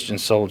fellow Christian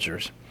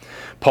soldiers.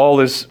 Paul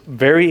is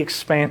very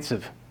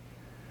expansive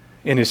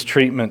in his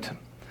treatment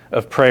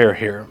of prayer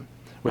here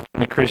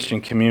within the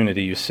Christian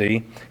community, you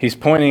see. He's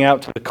pointing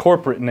out to the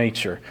corporate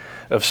nature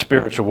of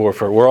spiritual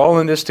warfare. We're all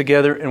in this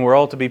together, and we're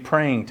all to be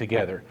praying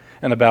together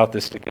and about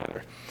this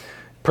together.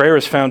 Prayer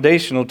is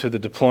foundational to the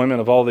deployment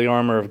of all the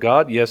armor of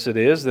God. Yes, it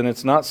is. Then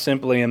it's not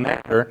simply a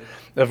matter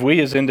of we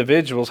as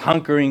individuals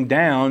hunkering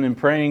down and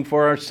praying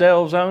for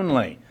ourselves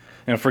only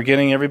and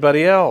forgetting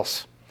everybody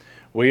else.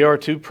 We are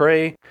to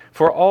pray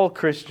for all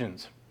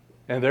Christians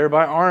and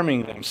thereby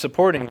arming them,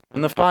 supporting them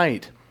in the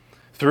fight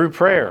through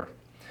prayer.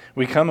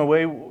 We come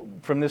away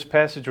from this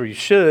passage, or you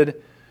should,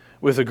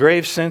 with a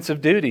grave sense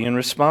of duty and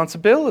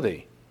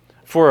responsibility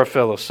for our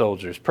fellow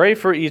soldiers. Pray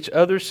for each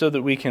other so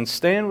that we can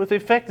stand with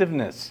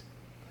effectiveness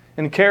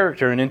and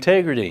character and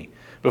integrity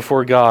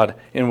before God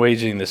in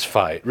waging this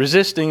fight,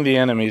 resisting the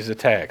enemy's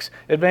attacks,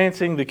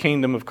 advancing the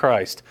kingdom of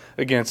Christ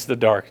against the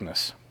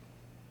darkness.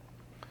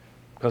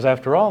 Because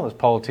after all, as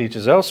Paul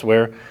teaches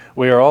elsewhere,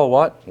 we are all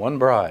what? One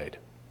bride,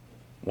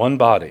 one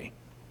body,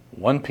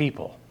 one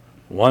people,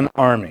 one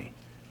army.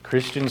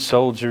 Christian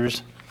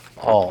soldiers,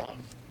 all.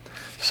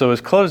 So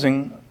as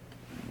closing,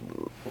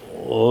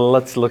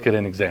 let's look at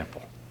an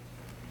example.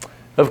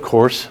 Of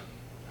course,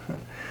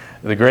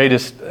 the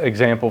greatest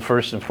example,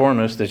 first and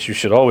foremost, that you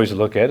should always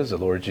look at is the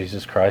Lord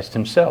Jesus Christ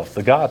himself,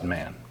 the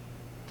God-man.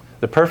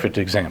 The perfect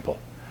example.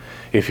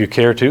 If you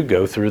care to,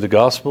 go through the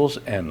Gospels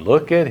and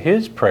look at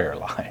his prayer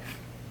life.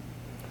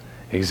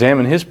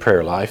 Examine his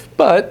prayer life.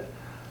 But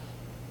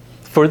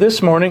for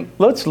this morning,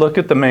 let's look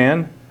at the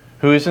man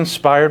who is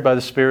inspired by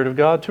the Spirit of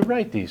God to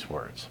write these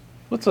words.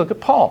 Let's look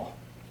at Paul,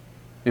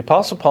 the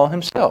Apostle Paul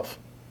himself,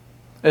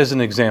 as an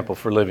example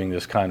for living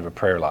this kind of a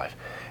prayer life.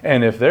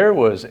 And if there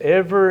was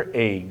ever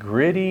a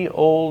gritty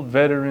old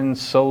veteran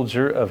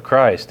soldier of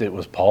Christ, it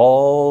was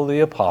Paul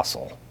the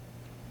Apostle.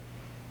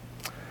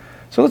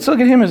 So let's look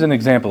at him as an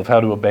example of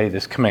how to obey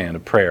this command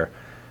of prayer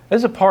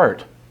as a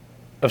part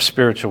of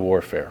spiritual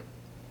warfare.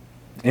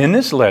 In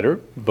this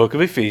letter, book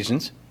of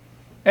Ephesians,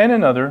 and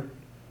in other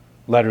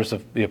letters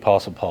of the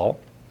Apostle Paul,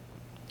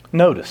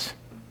 notice,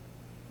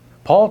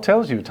 Paul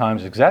tells you at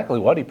times exactly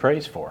what he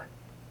prays for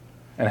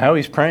and how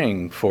he's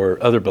praying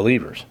for other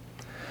believers.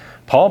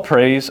 Paul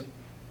prays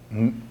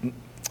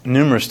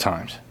numerous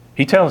times.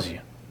 He tells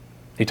you,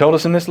 he told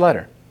us in this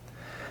letter,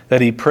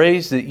 that he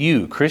prays that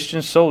you,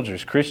 Christian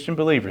soldiers, Christian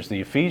believers,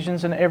 the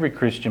Ephesians and every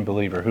Christian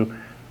believer who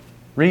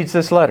reads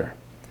this letter,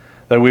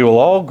 that we will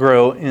all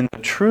grow in the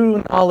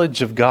true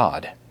knowledge of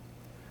God.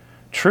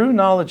 True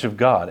knowledge of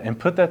God, and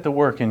put that to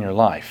work in your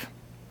life.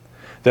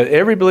 That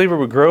every believer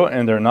would grow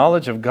in their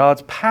knowledge of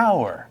God's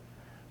power,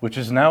 which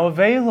is now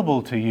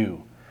available to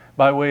you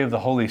by way of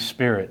the Holy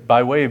Spirit,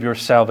 by way of your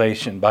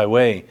salvation, by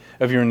way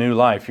of your new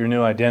life, your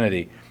new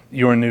identity,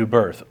 your new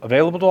birth.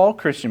 Available to all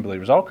Christian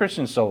believers, all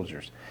Christian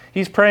soldiers.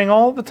 He's praying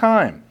all the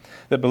time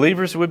that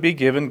believers would be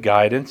given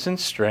guidance and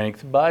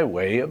strength by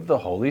way of the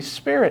Holy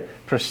Spirit.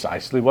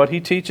 Precisely what he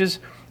teaches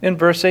in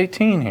verse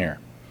 18 here.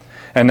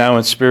 And now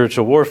in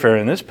spiritual warfare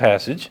in this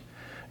passage,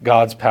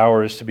 God's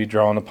power is to be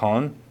drawn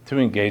upon to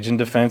engage in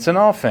defense and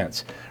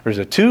offense. There's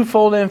a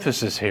twofold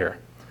emphasis here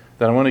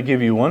that I want to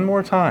give you one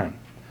more time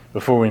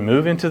before we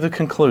move into the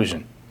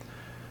conclusion.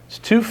 It's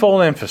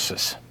twofold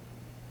emphasis.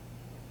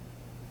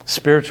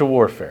 Spiritual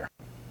warfare.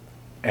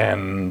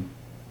 And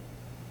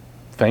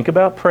think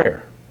about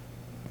prayer.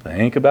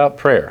 Think about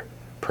prayer.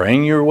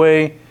 Praying your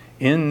way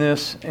in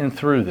this and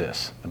through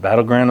this, the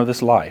battleground of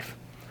this life.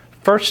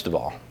 First of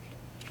all,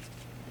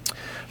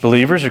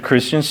 believers or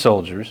Christian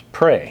soldiers,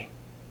 pray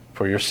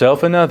for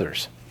yourself and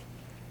others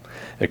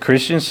that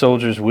Christian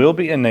soldiers will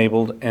be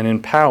enabled and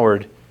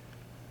empowered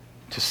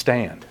to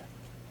stand.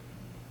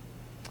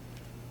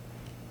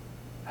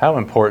 How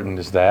important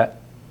is that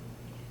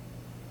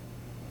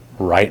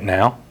right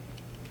now?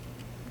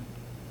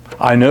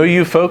 I know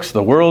you folks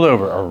the world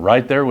over are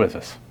right there with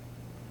us.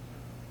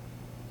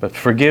 But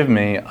forgive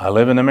me, I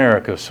live in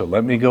America, so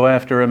let me go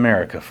after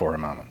America for a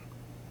moment.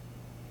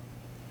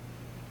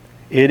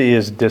 It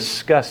is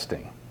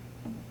disgusting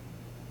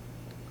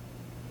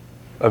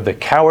of the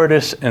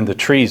cowardice and the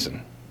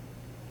treason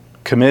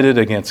committed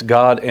against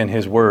God and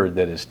His Word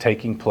that is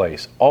taking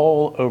place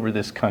all over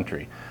this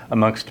country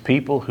amongst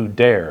people who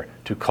dare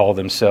to call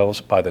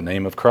themselves by the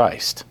name of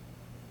Christ.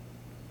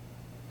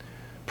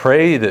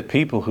 Pray that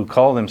people who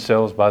call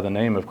themselves by the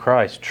name of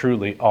Christ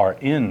truly are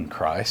in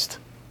Christ,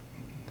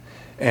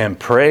 and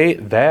pray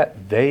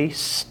that they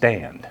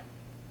stand.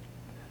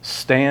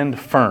 Stand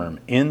firm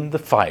in the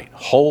fight.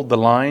 Hold the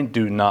line.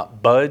 Do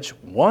not budge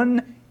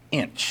 1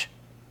 inch,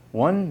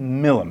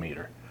 1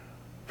 millimeter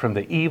from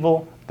the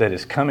evil that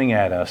is coming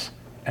at us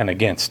and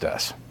against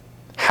us.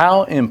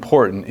 How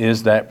important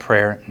is that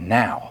prayer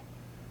now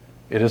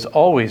It has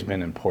always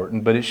been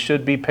important, but it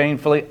should be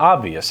painfully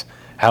obvious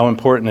how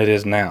important it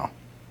is now.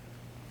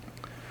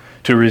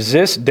 To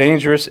resist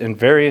dangerous and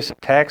various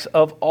attacks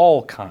of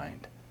all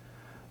kind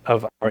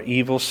of our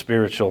evil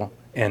spiritual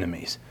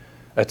enemies.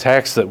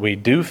 Attacks that we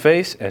do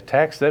face,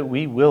 attacks that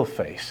we will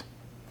face.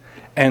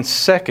 And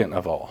second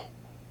of all,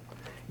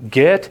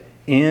 get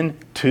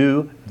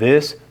into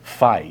this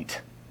fight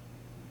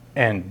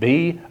and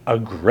be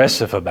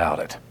aggressive about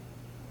it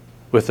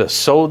with a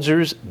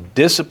soldier's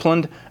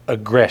disciplined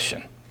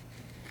aggression.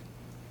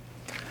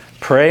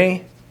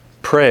 Pray,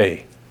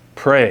 pray,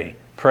 pray,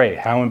 pray.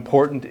 How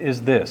important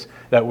is this?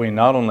 That we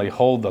not only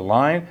hold the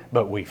line,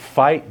 but we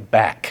fight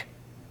back.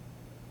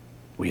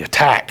 We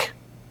attack.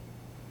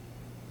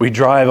 We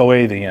drive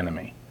away the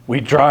enemy.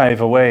 We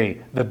drive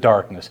away the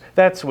darkness.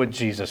 That's what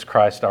Jesus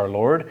Christ our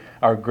Lord,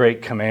 our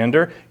great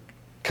commander,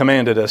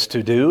 commanded us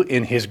to do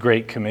in His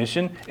Great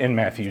Commission in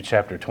Matthew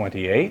chapter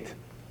 28.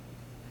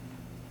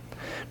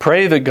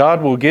 Pray that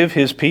God will give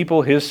His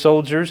people, His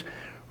soldiers,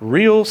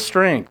 real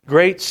strength,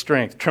 great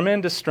strength,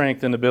 tremendous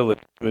strength and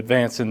ability to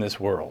advance in this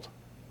world.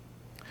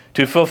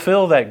 To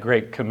fulfill that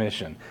Great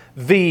Commission,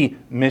 the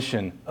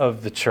mission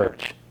of the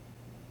church.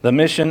 The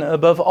mission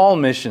above all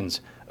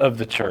missions of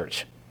the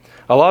church.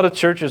 A lot of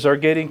churches are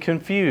getting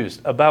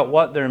confused about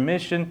what their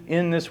mission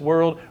in this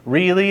world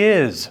really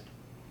is.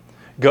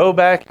 Go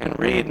back and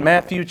read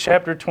Matthew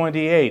chapter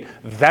 28.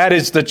 That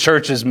is the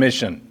church's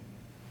mission.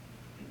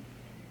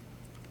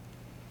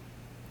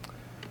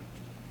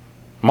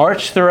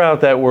 March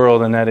throughout that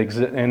world in that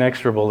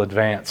inexorable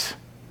advance,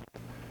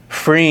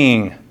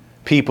 freeing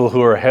people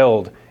who are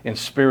held in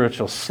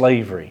spiritual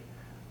slavery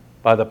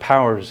by the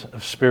powers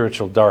of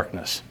spiritual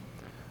darkness,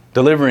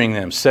 delivering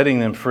them, setting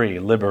them free,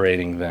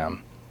 liberating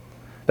them.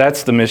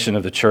 That's the mission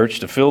of the church,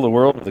 to fill the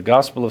world with the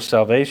gospel of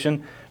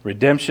salvation,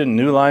 redemption,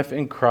 new life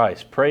in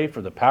Christ. Pray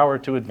for the power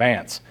to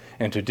advance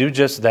and to do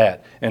just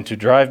that and to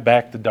drive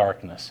back the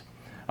darkness.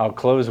 I'll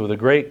close with a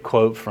great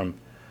quote from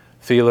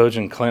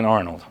theologian Clint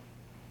Arnold.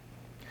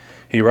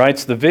 He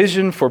writes, "The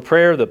vision for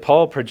prayer that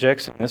Paul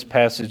projects in this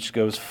passage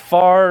goes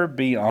far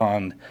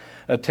beyond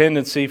a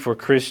tendency for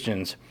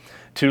Christians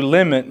to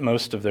limit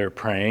most of their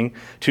praying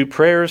to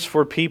prayers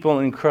for people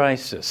in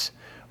crisis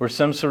or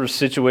some sort of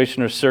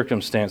situation or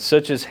circumstance,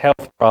 such as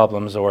health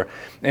problems or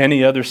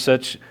any other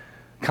such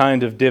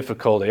kind of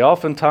difficulty.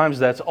 Oftentimes,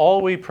 that's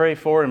all we pray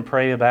for and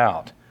pray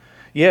about.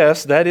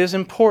 Yes, that is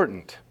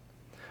important.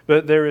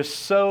 But there is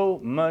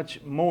so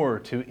much more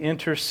to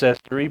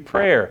intercessory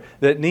prayer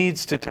that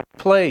needs to take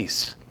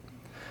place.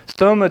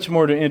 So much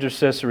more to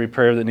intercessory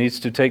prayer that needs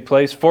to take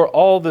place for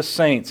all the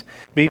saints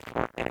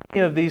before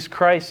any of these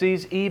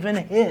crises even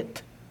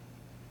hit.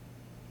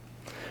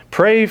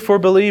 Pray for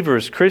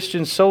believers,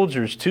 Christian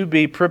soldiers, to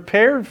be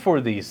prepared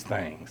for these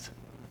things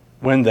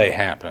when they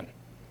happen.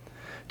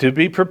 To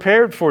be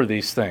prepared for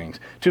these things,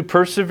 to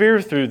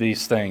persevere through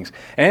these things,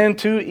 and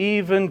to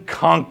even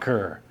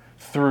conquer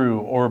through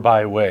or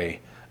by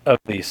way of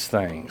these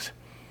things.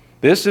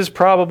 This is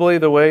probably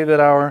the way that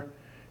our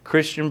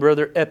Christian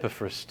brother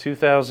Epaphras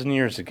 2,000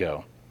 years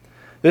ago,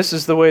 this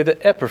is the way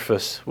that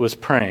Epaphras was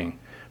praying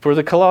for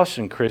the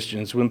Colossian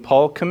Christians when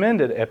Paul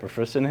commended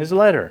Epaphras in his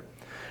letter.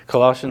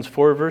 Colossians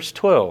 4 verse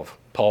 12,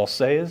 Paul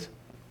says,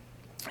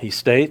 he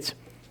states,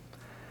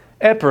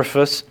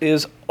 Epaphras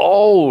is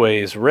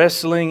always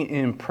wrestling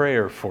in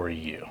prayer for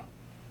you.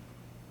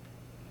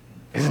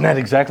 Isn't that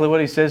exactly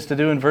what he says to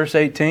do in verse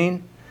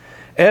 18?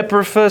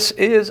 Epaphras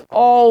is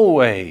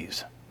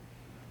always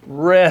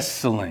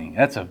wrestling.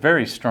 That's a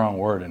very strong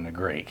word in the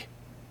Greek.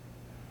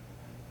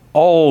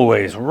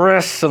 Always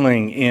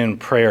wrestling in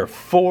prayer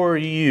for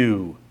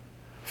you,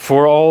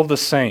 for all the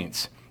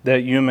saints,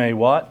 that you may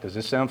what? Does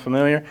this sound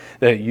familiar?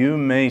 That you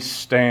may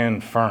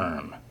stand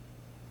firm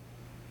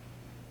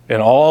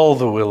in all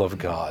the will of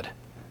God,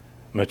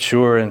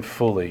 mature and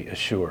fully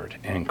assured,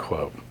 end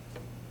quote.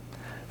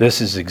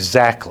 This is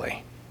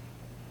exactly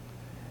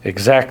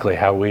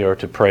how we are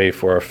to pray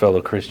for our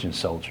fellow Christian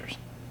soldiers,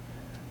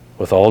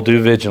 with all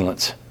due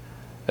vigilance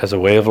as a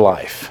way of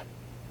life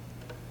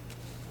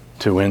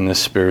to win this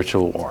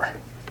spiritual war.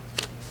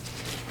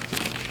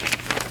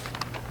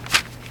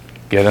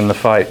 Get in the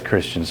fight,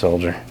 Christian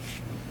soldier.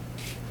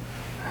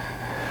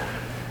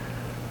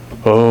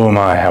 Oh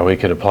my, how we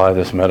could apply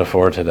this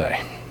metaphor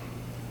today.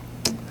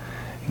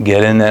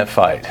 Get in that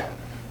fight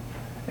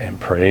and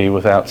pray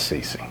without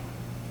ceasing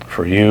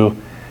for you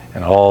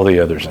and all the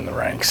others in the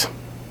ranks.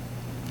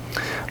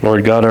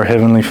 Lord God, our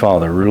Heavenly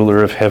Father,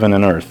 ruler of heaven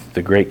and earth,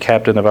 the great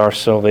captain of our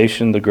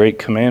salvation, the great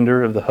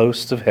commander of the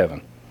hosts of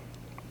heaven,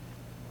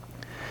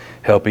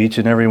 help each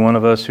and every one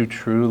of us who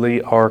truly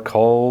are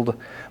called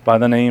by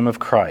the name of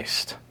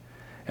Christ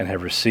and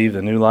have received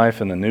the new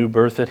life and the new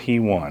birth that He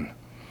won.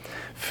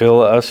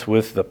 Fill us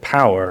with the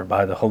power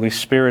by the Holy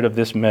Spirit of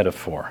this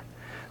metaphor,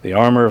 the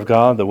armor of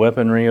God, the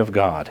weaponry of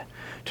God,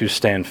 to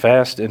stand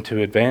fast and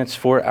to advance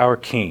for our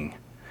King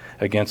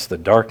against the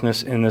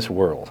darkness in this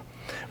world,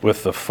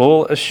 with the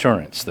full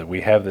assurance that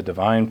we have the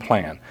divine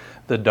plan.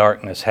 The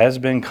darkness has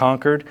been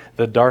conquered,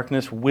 the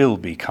darkness will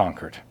be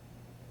conquered.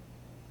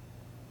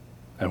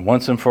 and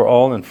once and for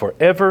all and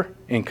forever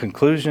in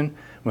conclusion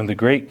when the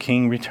great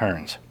King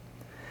returns.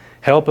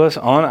 Help us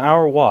on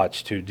our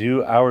watch to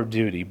do our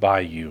duty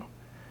by you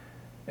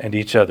and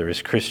each other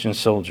as Christian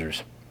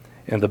soldiers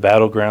in the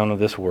battleground of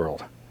this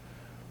world,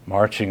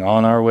 marching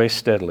on our way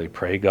steadily,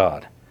 pray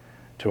God,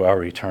 to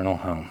our eternal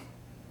home.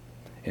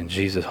 In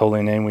Jesus'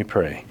 holy name we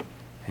pray.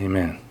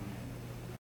 Amen.